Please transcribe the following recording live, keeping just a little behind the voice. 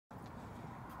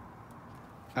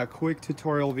A quick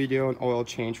tutorial video on oil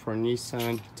change for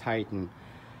Nissan Titan,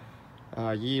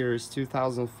 years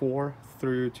 2004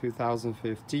 through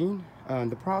 2015.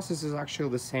 The process is actually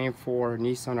the same for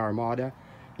Nissan Armada,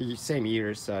 same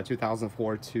years,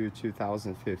 2004 to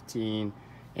 2015,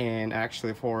 and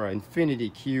actually for Infiniti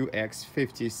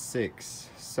qx56.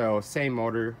 So same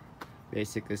motor,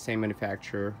 basically same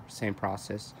manufacturer, same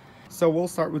process. So we'll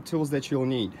start with tools that you'll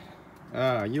need.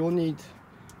 You'll need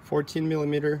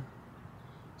 14mm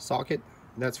socket,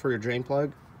 that's for your drain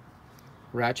plug,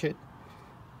 ratchet.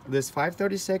 This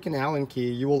 5/32 Allen key,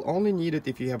 you will only need it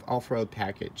if you have off-road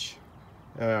package,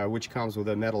 which comes with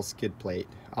a metal skid plate.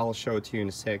 I'll show it to you in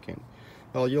a second.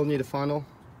 Well, you'll need a funnel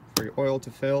for your oil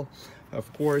to fill.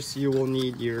 Of course, you will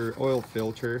need your oil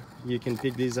filter. You can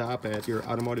pick these up at your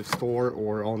automotive store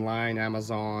or online,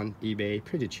 Amazon, eBay,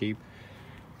 pretty cheap.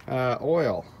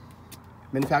 Oil.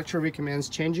 Manufacturer recommends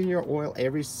changing your oil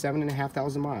every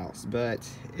 7,500 miles, but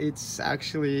it's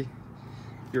actually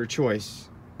your choice.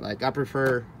 Like, I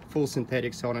prefer full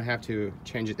synthetic, so I don't have to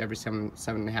change it every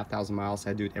 7,500 miles.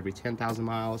 I do it every 10,000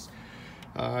 miles.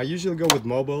 I usually go with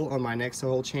Mobile. On my next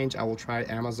oil change, I will try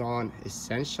Amazon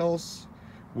Essentials,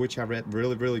 which I've read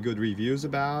really good reviews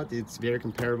about. It's very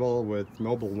comparable with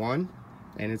Mobile One,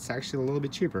 and it's actually a little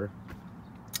bit cheaper.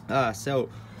 So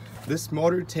this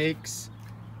motor takes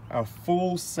a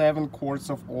full 7 quarts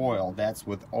of oil. That's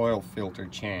with oil filter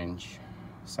change,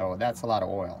 so that's a lot of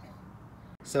oil.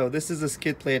 So this is the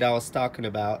skid plate I was talking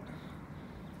about,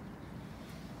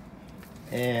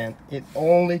 and it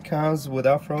only comes with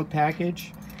off-road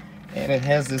package, and it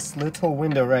has this little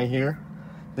window right here.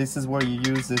 This is where you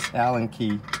use this Allen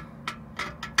key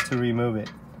to remove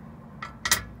it.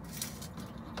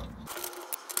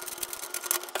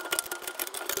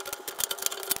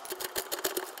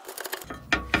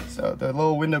 So the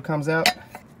little window comes out.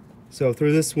 So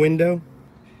through this window,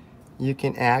 you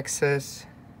can access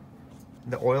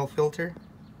the oil filter,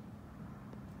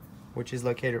 which is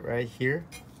located right here.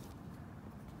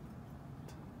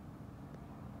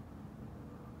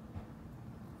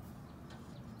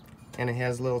 And it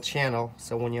has a little channel,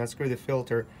 so when you unscrew the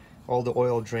filter, all the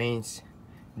oil drains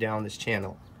down this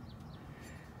channel.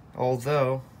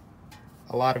 Although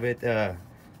a lot of it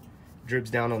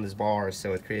drips down on this bar,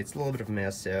 so it creates a little bit of a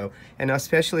mess. So, and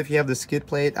especially if you have the skid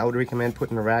plate, I would recommend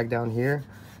putting a rag down here,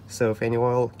 so if any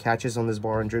oil catches on this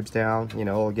bar and drips down, you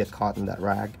know, it'll get caught in that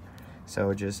rag. So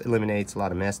it just eliminates a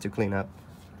lot of mess to clean up.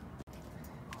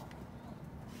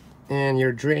 And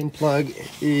your drain plug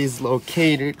is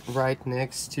located right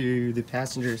next to the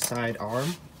passenger side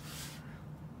arm,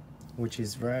 which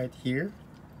is right here.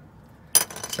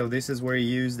 So this is where you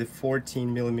use the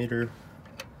 14mm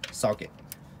socket.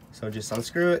 So just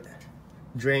unscrew it,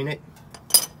 drain it,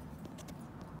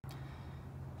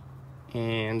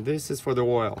 and this is for the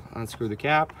oil. Unscrew the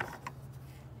cap,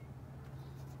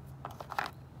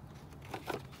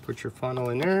 put your funnel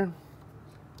in there,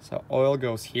 so oil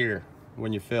goes here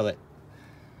when you fill it.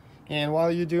 And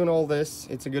while you're doing all this,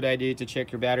 it's a good idea to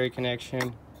check your battery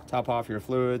connection, top off your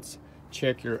fluids,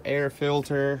 check your air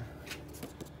filter.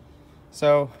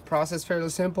 So process fairly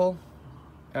simple.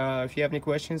 If you have any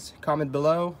questions, comment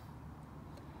below,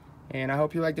 and I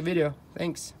hope you liked the video.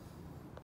 Thanks.